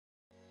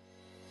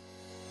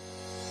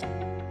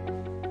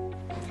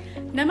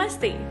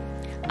Namaste.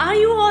 Are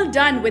you all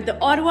done with the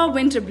Ottawa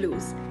winter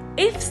blues?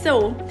 If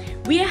so,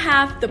 we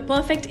have the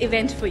perfect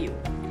event for you.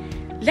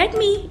 Let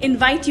me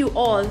invite you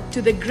all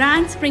to the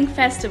Grand Spring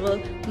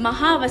Festival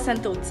Maha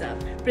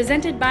Vasantotsav,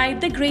 presented by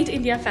the Great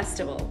India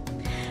Festival.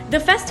 The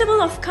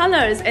Festival of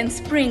Colors and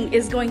Spring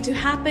is going to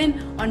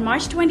happen on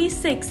March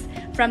 26th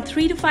from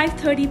 3 to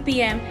 5:30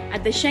 p.m.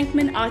 at the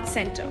Shenkman Arts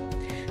Centre.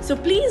 So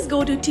please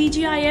go to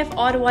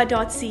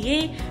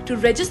tgifottawa.ca to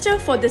register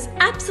for this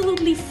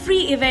absolutely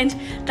free event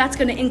that's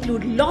going to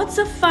include lots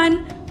of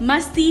fun,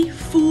 masti,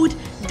 food,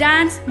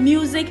 dance,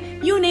 music,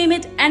 you name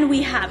it, and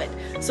we have it.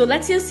 So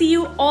let's see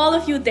you, all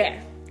of you there.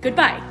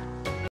 Goodbye.